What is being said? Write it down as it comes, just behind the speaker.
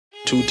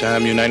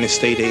two-time United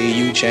States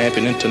AAU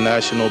champion,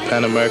 international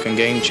Pan American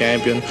game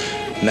champion,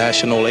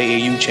 national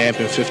AAU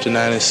champion,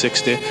 59 and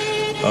 60.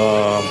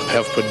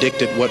 Have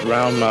predicted what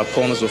round my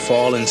opponents will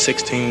fall in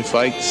 16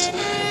 fights.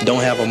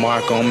 Don't have a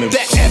mark on me.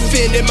 That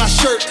FN in my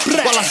shirt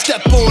while I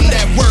step on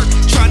that work.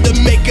 Trying to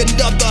make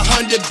another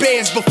 100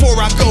 bands before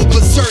I go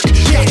berserk.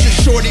 Got your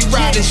shorty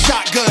riding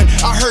shotgun,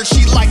 I heard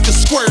she liked to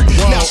squirt.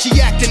 Now she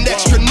acting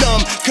extra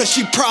numb, cause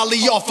she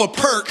probably off a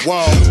perk.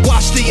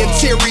 Watch the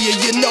interior,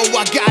 you know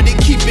I gotta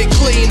keep it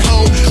clean,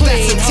 ho.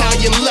 That's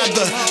Italian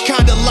leather,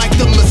 kinda like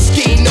the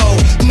Moschino.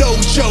 No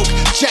joke,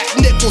 Jack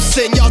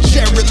Nicholson, y'all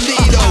Jared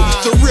Leto.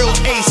 The real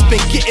ace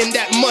been getting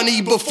that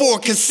money before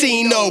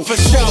casino.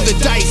 Roll the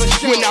dice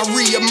when I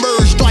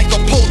re-emerged like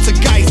a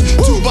poltergeist.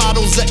 2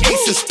 bottles of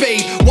Ace of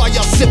Spade while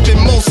y'all sipping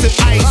Molson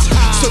Ice.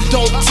 So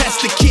don't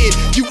test the kid,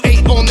 you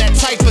ain't on that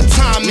type of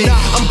timing.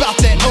 I'm about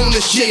that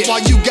ownership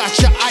while you got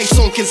your ice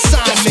on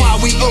consignment. That's why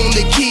we own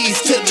the keys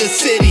to the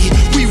city,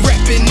 we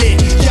reppin' it.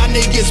 Y'all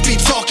niggas be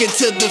talking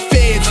to the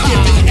feds,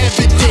 giving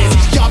evidence.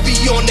 Y'all be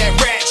on that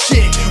rat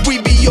shit, we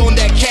be on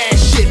that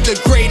cash shit. The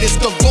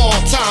greatest of all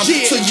time,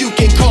 so you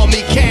can call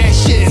me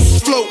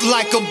CASSIUS. Float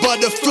like a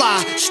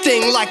butterfly,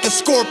 sting like a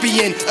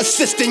scorpion,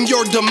 assisting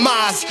your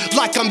demise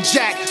like I'm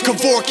Jack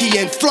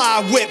Kevorkian.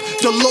 Fly whip,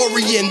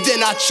 DeLorean,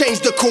 then I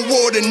change the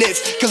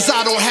coordinates, cause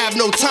I don't have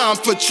no time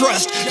for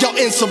trust, y'all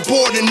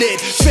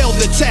insubordinate. Failed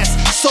the test,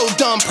 so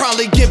dumb,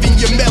 probably giving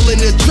your mailing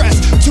address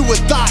to a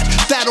thought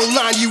that'll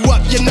line you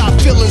up, you're not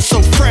feeling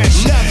so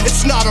fresh.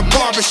 It's not a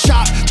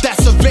barbershop,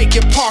 that's a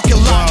vacant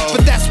parking lot.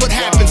 But that's what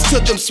happens to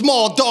them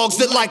small dogs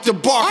that like to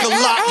bark a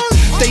lot.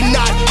 They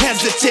not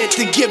hesitant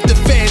to give the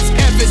feds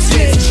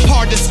evidence.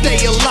 Hard to stay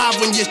alive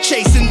when you're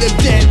chasing them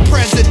dead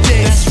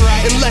presidents.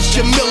 Unless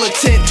you're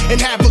militant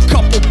and have a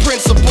couple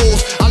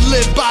principles. I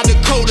live by the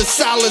code of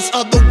silence,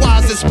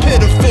 otherwise it's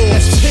pitiful.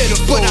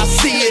 But I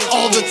see it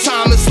all the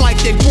time, it's like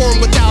they're born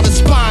without a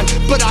spine.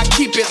 But I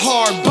keep it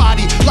hard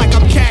body, like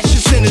I'm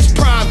Cassius in his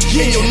prime.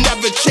 And you'll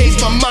never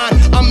change my mind,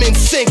 I'm in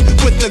sync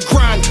with the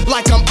grind,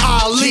 like I'm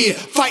Ali,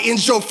 fighting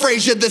Joe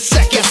Frazier the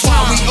second time. That's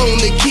why we own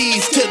the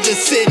keys to the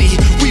city,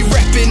 we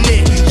reppin'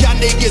 it. Y'all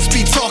niggas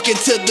be talking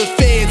to the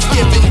feds,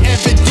 giving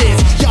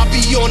evidence. Y'all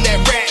be on that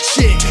rat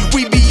shit,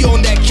 we be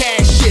on that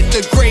cash shit.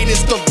 The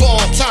greatest of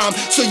all time,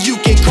 so you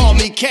can call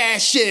me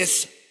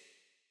CASSIUS.